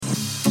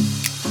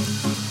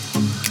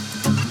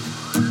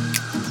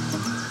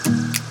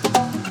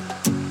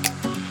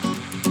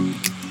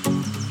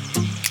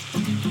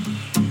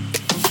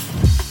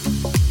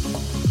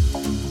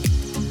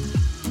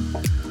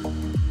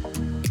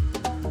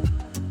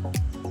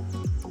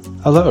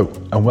Hello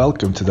and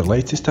welcome to the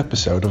latest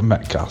episode of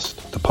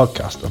MetCast, the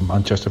podcast of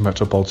Manchester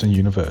Metropolitan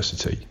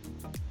University.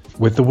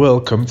 With the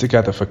world coming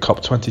together for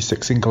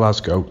COP26 in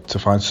Glasgow to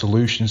find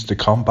solutions to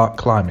combat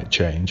climate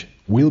change,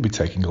 we'll be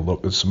taking a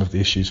look at some of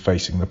the issues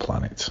facing the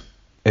planet.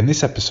 In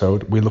this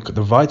episode, we look at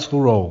the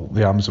vital role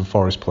the Amazon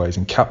forest plays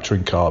in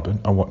capturing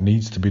carbon and what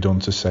needs to be done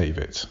to save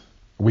it.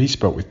 We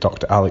spoke with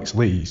Dr. Alex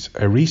Lees,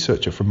 a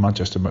researcher from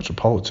Manchester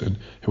Metropolitan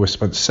who has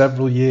spent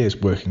several years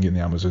working in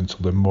the Amazon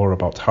to learn more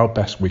about how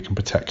best we can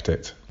protect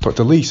it.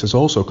 Dr. Lees has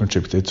also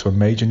contributed to a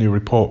major new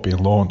report being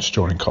launched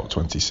during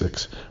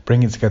COP26,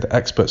 bringing together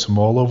experts from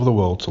all over the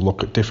world to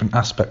look at different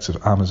aspects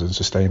of Amazon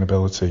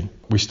sustainability.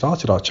 We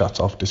started our chat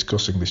off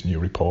discussing this new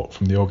report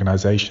from the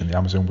organisation The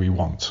Amazon We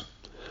Want.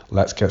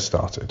 Let's get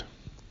started.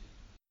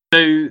 So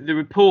the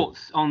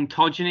report's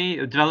ontogeny,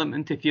 or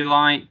development, if you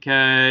like,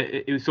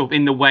 it was sort of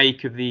in the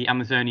wake of the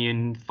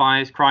Amazonian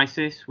fires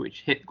crisis,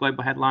 which hit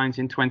global headlines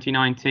in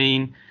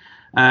 2019.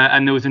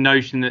 And there was a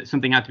notion that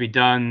something had to be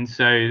done.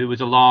 So there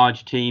was a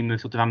large team of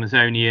sort of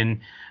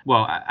Amazonian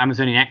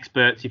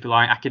experts, if you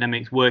like,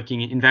 academics working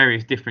in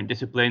various different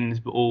disciplines,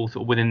 but all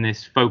sort of within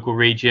this focal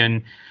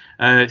region.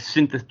 Went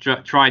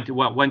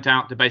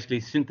out to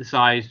basically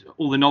synthesize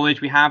all the knowledge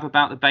we have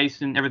about the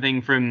basin,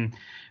 everything from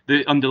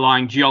the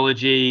underlying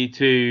geology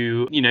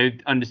to,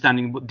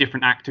 understanding what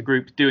different actor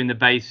groups do in the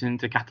basin,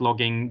 to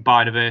cataloguing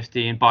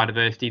biodiversity and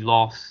biodiversity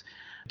loss,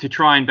 to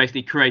try and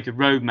basically create a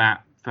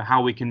roadmap for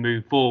how we can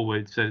move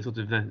forward. So sort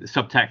of the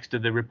subtext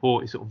of the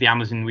report is sort of the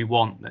Amazon we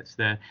want. That's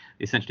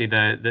essentially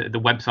the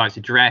website's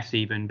address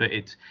even, but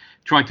it's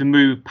trying to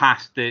move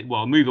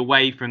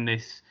away from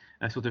this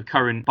sort of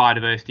current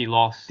biodiversity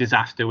loss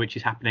disaster which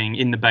is happening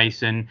in the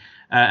basin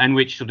and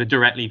which sort of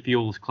directly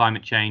fuels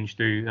climate change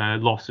through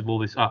loss of all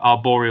this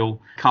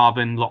arboreal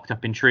carbon locked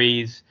up in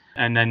trees.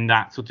 And then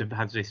that sort of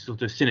has this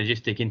sort of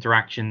synergistic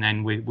interaction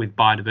then with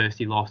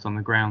biodiversity loss on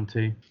the ground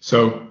too.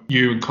 So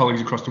you and colleagues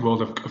across the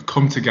world have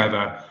come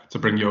together to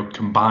bring your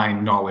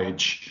combined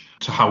knowledge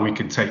to how we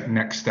can take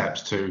next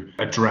steps to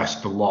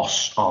address the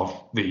loss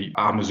of the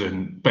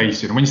Amazon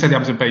basin. And when you say the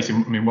Amazon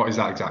basin, I mean, what is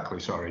that exactly?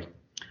 Sorry.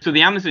 So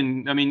the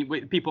Amazon,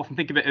 people often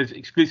think of it as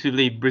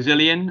exclusively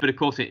Brazilian, but of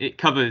course it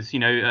covers,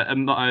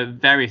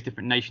 various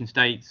different nation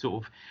states.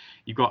 Sort of,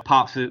 you've got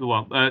parts of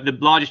the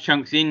largest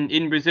chunks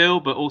in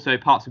Brazil, but also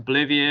parts of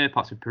Bolivia,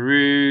 parts of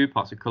Peru,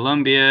 parts of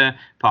Colombia,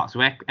 parts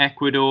of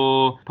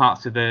Ecuador,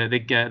 parts of the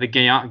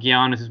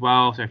Guianas as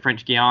well. So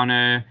French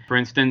Guiana, for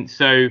instance.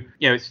 So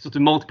it's sort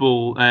of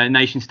multiple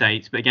nation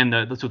states, but again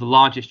the sort of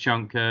largest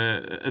chunk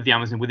of the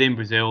Amazon within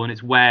Brazil, and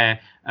it's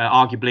where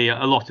arguably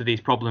a lot of these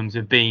problems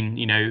have been,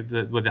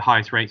 where the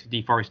highest rates of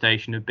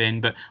deforestation have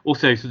been, but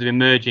also sort of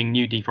emerging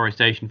new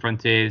deforestation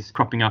frontiers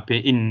cropping up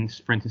in,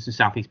 for instance, in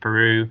southeast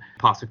Peru,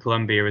 parts of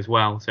Colombia as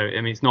well. So,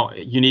 it's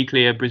not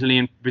uniquely a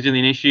Brazilian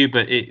issue,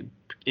 but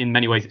in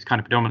many ways it's kind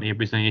of predominantly a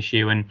Brazilian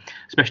issue, and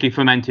especially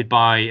fomented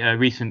by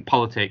recent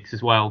politics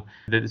as well.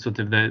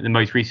 The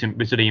most recent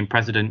Brazilian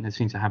president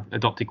seems to have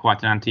adopted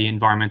quite an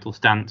anti-environmental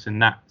stance,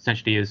 and that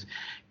essentially has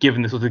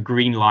given the sort of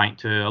green light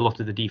to a lot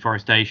of the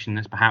deforestation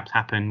that's perhaps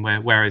happened,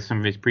 whereas some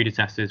of his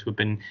predecessors have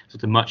been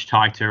sort of much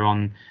tighter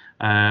on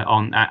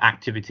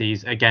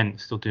activities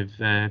against sort of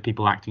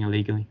people acting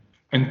illegally.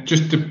 And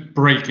just to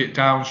break it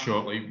down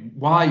shortly,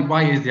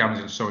 why is the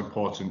Amazon so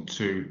important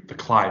to the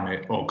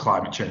climate or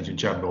climate change in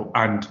general?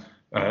 And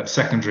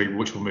secondary,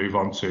 which we'll move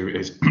on to,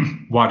 is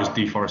why does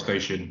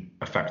deforestation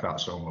affect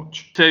that so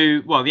much? So,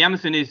 the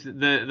Amazon is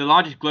the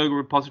largest global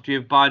repository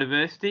of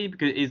biodiversity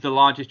because it is the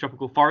largest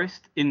tropical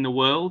forest in the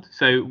world.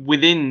 So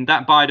within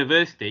that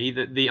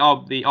biodiversity,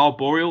 the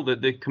arboreal,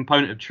 the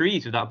component of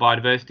trees of that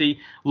biodiversity,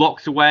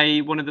 locks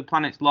away one of the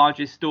planet's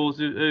largest stores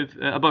of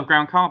above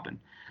ground carbon.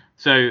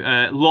 So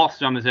loss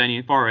of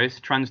Amazonian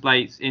forest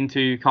translates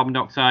into carbon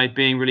dioxide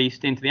being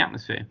released into the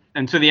atmosphere.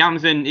 And so the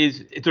Amazon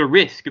it's a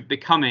risk of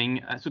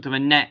becoming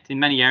in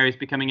many areas,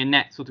 becoming a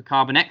net sort of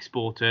carbon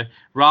exporter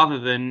rather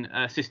than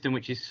a system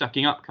which is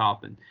sucking up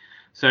carbon.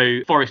 So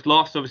forest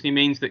loss obviously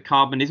means that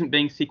carbon isn't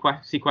being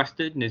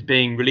sequestered and is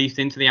being released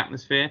into the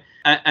atmosphere.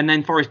 And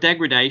then forest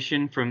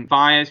degradation from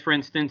fires, for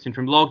instance, and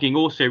from logging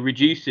also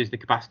reduces the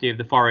capacity of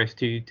the forest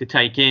to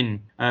take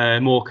in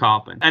more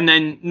carbon. And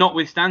then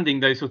notwithstanding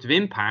those sorts of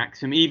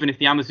impacts, and even if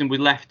the Amazon were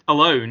left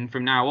alone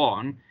from now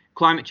on,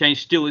 climate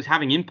change still is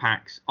having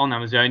impacts on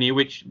Amazonia,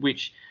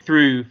 which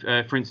through,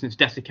 for instance,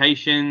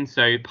 desiccation.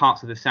 So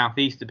parts of the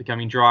southeast are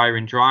becoming drier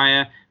and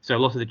drier. So a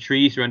lot of the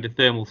trees are under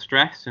thermal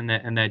stress and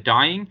they're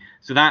dying.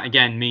 So that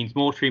again means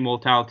more tree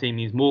mortality,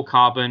 means more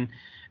carbon,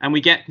 and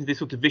we get this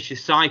sort of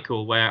vicious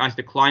cycle where as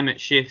the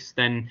climate shifts,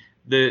 then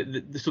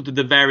the sort of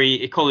the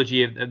very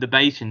ecology of the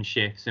basin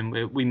shifts, and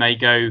we may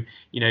go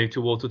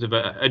towards sort of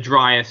a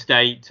drier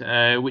state,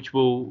 which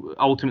will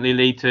ultimately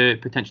lead to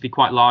potentially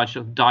quite large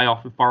sort of die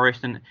off of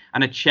forest and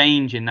a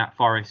change in that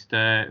forest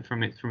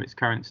from its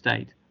current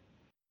state.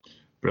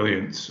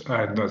 Brilliant,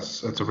 and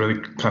that's a really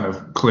kind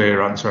of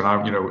clear answer.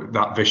 And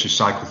that vicious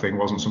cycle thing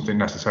wasn't something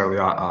necessarily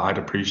I'd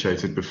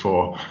appreciated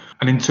before.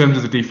 And in terms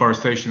of the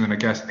deforestation, then I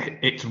guess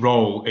its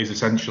role is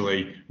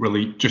essentially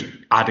really just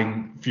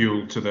adding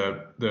fuel to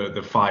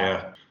the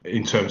fire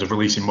in terms of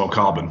releasing more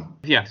carbon.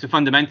 Yeah, so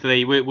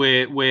fundamentally,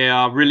 we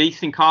are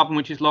releasing carbon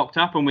which is locked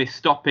up, and we're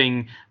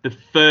stopping the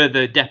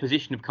further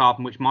deposition of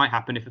carbon which might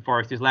happen if the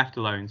forest is left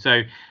alone.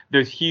 So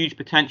there's huge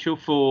potential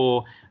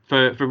for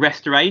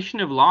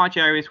restoration of large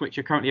areas which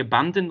are currently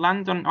abandoned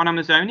land on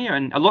Amazonia.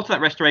 And a lot of that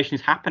restoration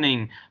is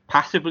happening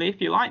passively, if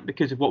you like,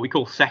 because of what we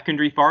call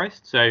secondary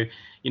forests. So,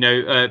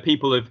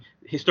 people have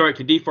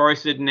historically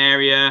deforested an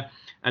area,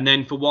 and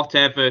then for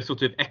whatever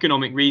sort of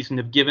economic reason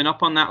have given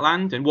up on that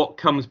land. And what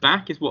comes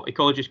back is what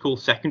ecologists call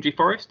secondary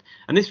forest.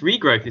 And this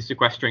regrowth is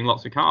sequestering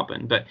lots of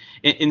carbon. But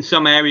in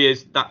some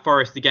areas, that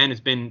forest, again, has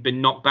been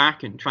knocked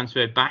back and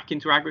transferred back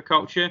into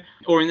agriculture.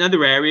 Or in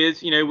other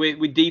areas,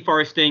 we're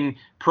deforesting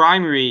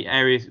primary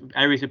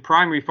areas of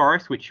primary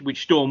forest,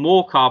 which store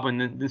more carbon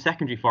than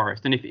secondary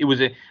forest. And if it was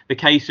the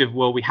case of,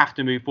 well, we have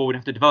to move forward,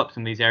 have to develop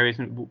some of these areas,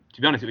 and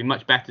to be honest, it'd be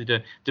much better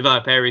to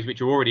develop areas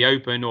which are already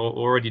open or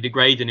already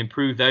degrade and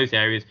improve those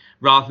areas,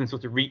 rather than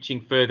sort of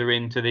reaching further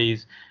into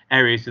these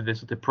areas of the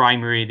sort of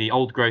primary, the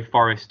old growth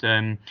forest,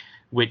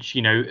 which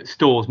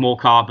stores more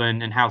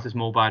carbon and houses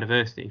more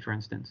biodiversity, for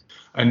instance.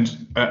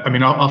 And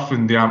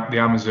often the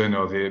Amazon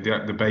or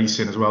the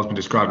basin as well has been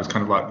described as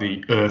kind of like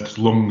the Earth's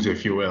lungs,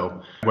 if you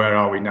will. Where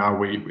are we now?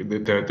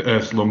 The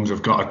Earth's lungs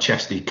have got a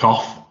chesty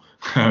cough.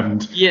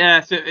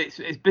 Yeah, so it's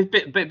a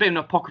bit of an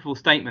apocryphal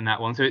statement,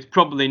 that one. So it's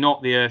probably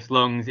not the Earth's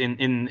lungs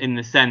in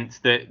the sense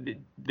that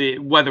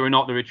whether or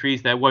not there are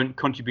trees there won't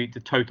contribute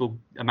to total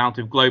amount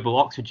of global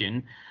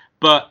oxygen.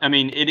 But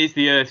it is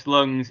the Earth's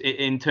lungs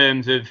in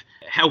terms of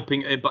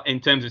helping, in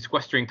terms of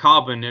sequestering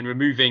carbon and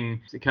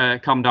removing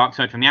carbon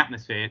dioxide from the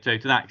atmosphere. So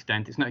to that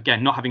extent, it's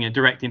not having a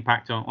direct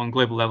impact on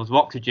global levels of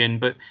oxygen,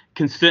 but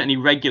can certainly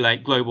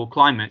regulate global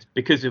climate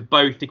because of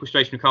both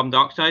sequestration of carbon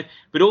dioxide,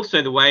 but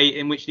also the way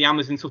in which the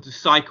Amazon sort of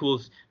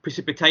cycles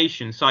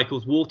precipitation,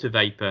 cycles water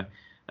vapor.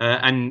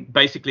 And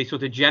basically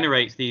sort of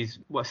generates these,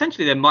 well,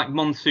 essentially they're like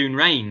monsoon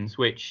rains,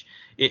 which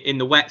in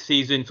the wet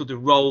season sort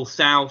of roll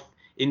south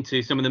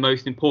into some of the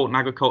most important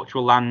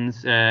agricultural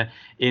lands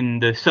in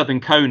the southern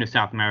cone of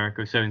South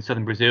America, so in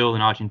southern Brazil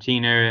and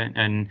Argentina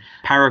and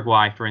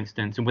Paraguay, for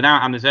instance. And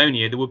without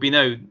Amazonia, there would be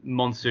no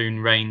monsoon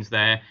rains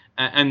there,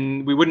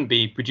 and we wouldn't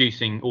be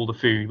producing all the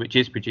food which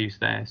is produced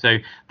there. So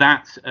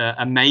that's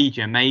a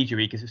major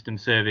ecosystem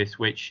service,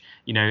 which,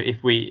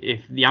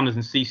 if the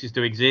Amazon ceases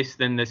to exist,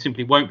 then there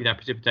simply won't be that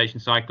precipitation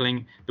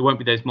cycling, there won't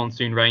be those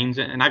monsoon rains,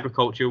 and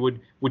agriculture would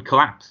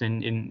collapse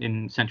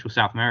in Central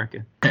South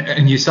America.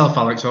 And yourself,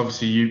 Alex,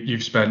 obviously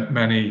you've spent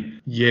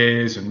many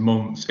years and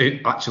months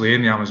actually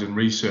in the Amazon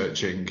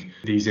researching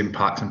these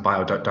impacts and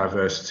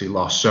biodiversity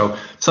loss. So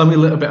tell me a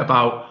little bit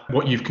about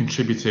what you've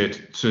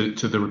contributed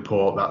to the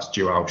report that's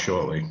due out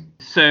shortly.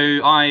 So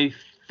I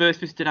first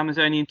visited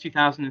Amazonia in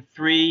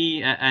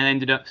 2003 and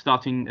ended up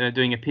starting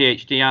doing a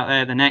PhD out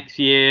there the next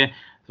year.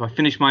 So I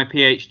finished my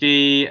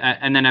PhD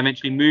and then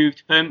eventually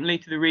moved permanently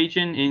to the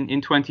region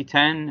in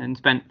 2010 and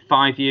spent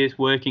 5 years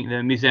working at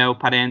the Museu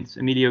Paraense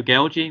Emilio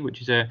Gelgi,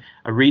 which is a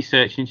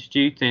research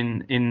institute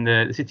in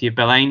the city of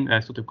Belém,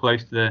 sort of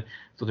close to the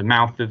sort of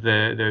mouth of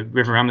the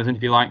River Amazon,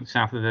 if you like,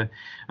 south of the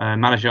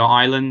Marajó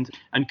Island,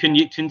 and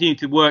continued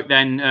to work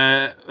then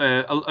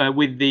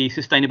with the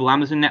Sustainable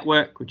Amazon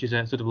Network, which is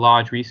a sort of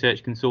large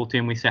research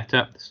consortium we set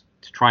up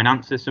to try and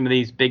answer some of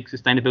these big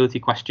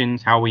sustainability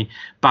questions, how we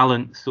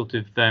balance sort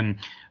of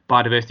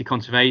biodiversity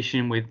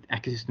conservation with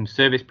ecosystem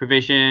service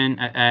provision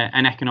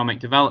and economic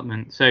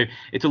development. So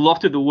it's a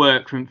lot of the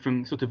work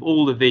from sort of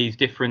all of these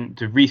different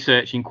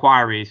research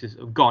inquiries has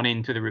gone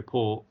into the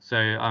report. So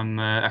I'm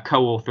a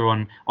co-author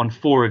on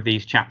 4 of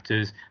these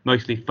chapters,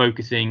 mostly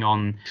focusing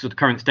on sort of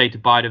current state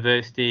of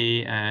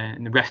biodiversity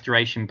and the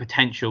restoration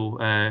potential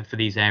for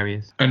these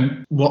areas.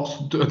 And what's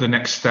the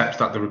next steps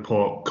that the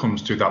report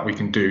comes to that we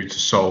can do to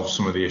solve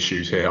some of the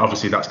issues here?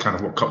 Obviously, that's kind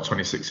of what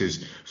COP26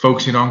 is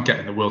focusing on,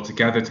 getting the world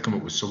together to come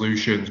up with solutions.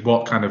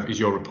 What kind of is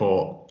your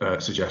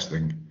report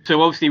suggesting?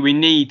 So obviously we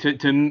need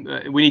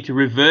to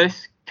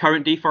reverse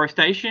current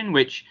deforestation,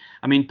 which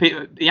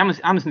the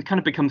Amazon's kind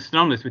of become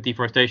synonymous with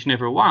deforestation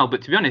over a while,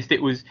 but to be honest,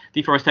 it was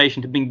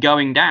deforestation had been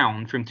going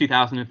down from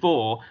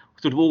 2004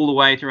 sort of all the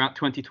way to around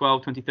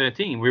 2012,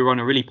 2013. We were on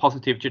a really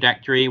positive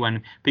trajectory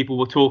when people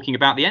were talking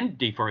about the end of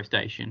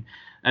deforestation.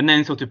 And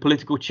then sort of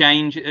political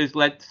change has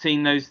led to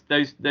seeing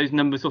those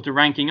numbers sort of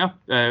ranking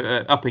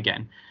up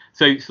again.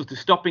 So sort of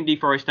stopping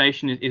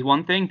deforestation is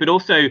one thing, but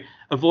also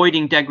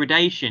avoiding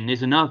degradation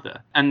is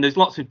another. And there's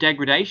lots of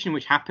degradation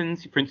which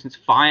happens, for instance,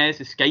 fires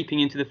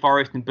escaping into the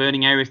forest and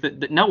burning areas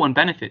that no one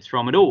benefits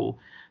from at all.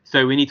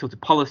 So we need sort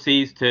of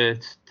policies to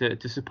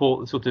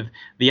support the sort of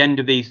the end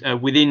of these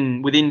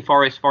within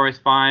forest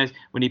fires.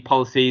 We need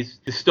policies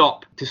to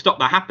stop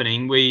that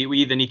happening. We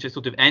either need to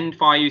sort of end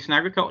fire use in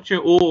agriculture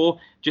or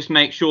just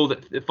make sure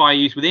that the fire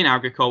use within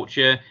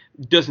agriculture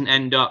doesn't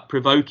end up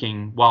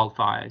provoking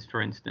wildfires,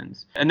 for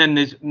instance. And then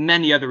there's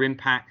many other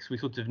impacts we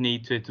sort of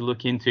need to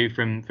look into,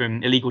 from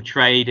illegal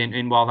trade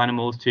in wild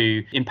animals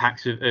to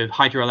impacts of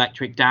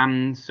hydroelectric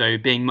dams, so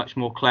being much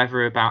more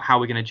clever about how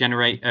we're going to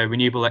generate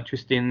renewable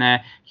electricity in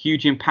there.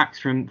 Huge impacts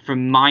from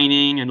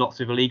mining and lots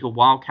of illegal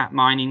wildcat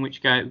mining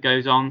which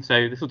goes on.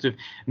 So the sort of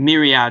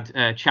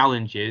myriad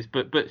challenges,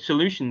 but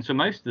solutions for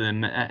most of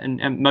them,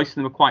 and most of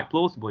them are quite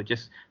plausible. It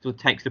just sort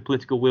of takes the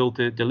political will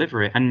to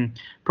deliver it, and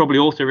probably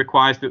also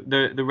requires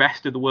the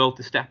rest of the world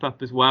to step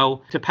up as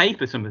well to pay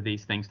for some of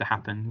these things to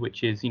happen,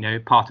 which is,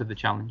 part of the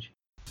challenge.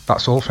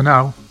 That's all for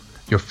now.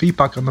 Your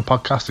feedback on the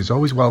podcast is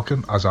always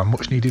welcome, as are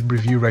much needed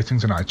review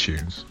ratings on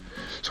iTunes.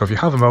 So if you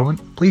have a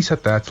moment, please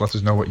head there to let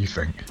us know what you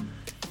think.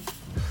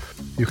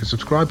 You can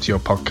subscribe to your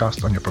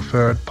podcast on your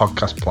preferred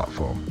podcast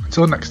platform.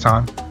 Until next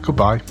time,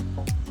 goodbye.